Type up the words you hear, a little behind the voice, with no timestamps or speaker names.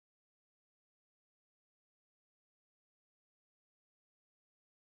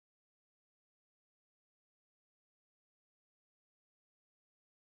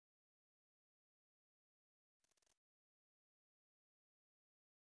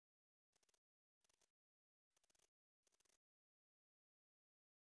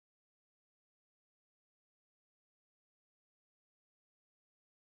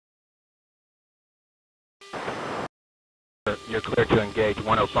You're clear to engage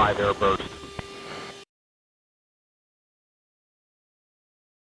 105 airburst.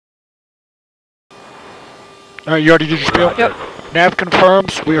 Alright, you already did your spiel? Yep. Nav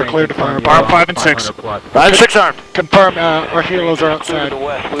confirms, we are clear to fire. Arm 5 and 6. 5, 6 armed. Confirm, our helos are outside.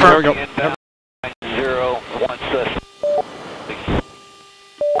 There we go.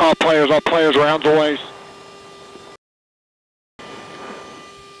 All players, rounds away.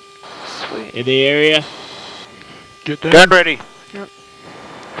 Sweet. In the area. Get there. Gun ready. Yep.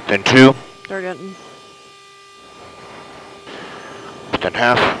 Then 2. They're getting. Then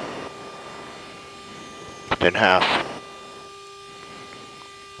half. Then half.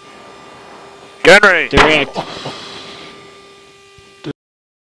 Gun ready. Direct.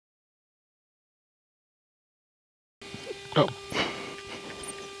 Oh.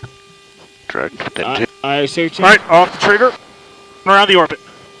 Direct. Then 2. I searching. Alright, off the trigger. Around the orbit.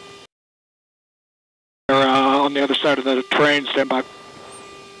 They're on the other side of the train, stand by.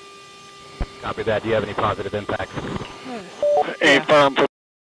 Copy that. Do you have any positive impacts? Aim firm for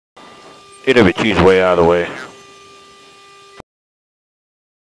 8 way out of the way.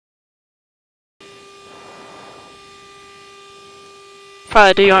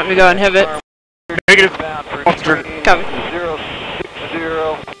 Probably do you want me to go inhibit? Negative. Off the trigger. Copy.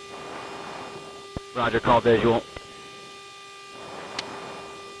 060. Roger, call visual.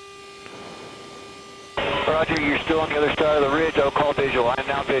 Roger, you're still on the other side of the ridge. I'll call visual. I am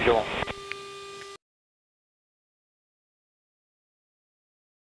now visual.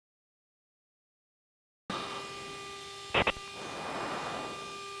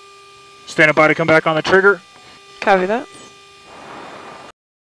 Standing by to come back on the trigger. Copy that.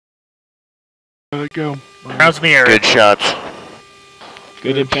 there we go. Rounds in the area. Good shots.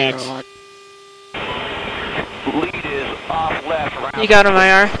 Good impacts. Lead is off left. Round You got him,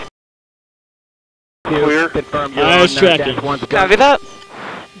 IR. Clear. Confirm I was tracking. Copy that.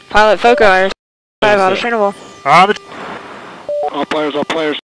 Pilot Foco, IR 5 out of trainable. On the All players,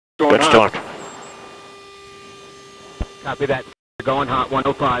 going good hot. storm. Copy that. Going hot,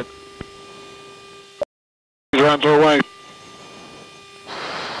 105. These rounds are away.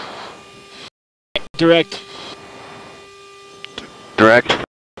 Direct. Direct.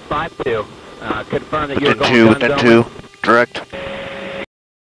 5-2. Confirm that you're Then going 2. guns Then only. 2. Direct.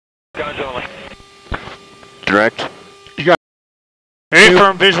 Guns only. Direct. You got Hey,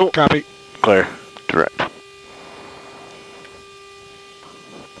 firm visual. copy. Clear. Direct.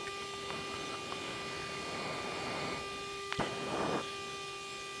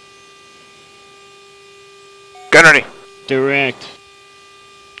 Gun ready. Direct.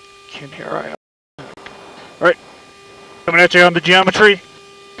 Can't hear I. Alright. Coming at you on the geometry.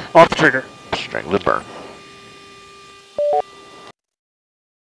 Off the trigger. Strangle the burn.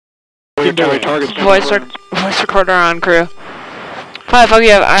 Targets. Voice recorder on crew. Pilot Foco, you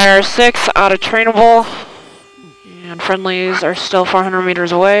have IR 6 out of trainable. And friendlies are still 400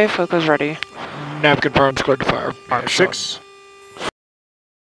 meters away. Foco's ready. Nav confirms, clear to fire. Arm 6.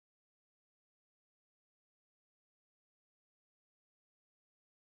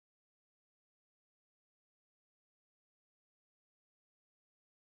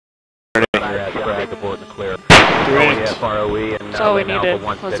 Direct. That's all we needed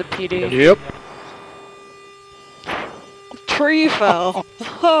was a PD. Yep. Tree fell.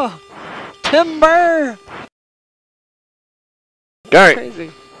 Timber. Alright.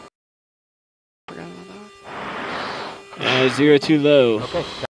 Crazy. Forgot about that. 02 low. Okay.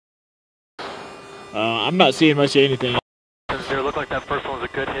 I'm not seeing much of anything. It looked like that first one was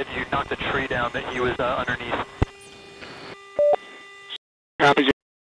a good hit. You knocked the tree down that he was underneath.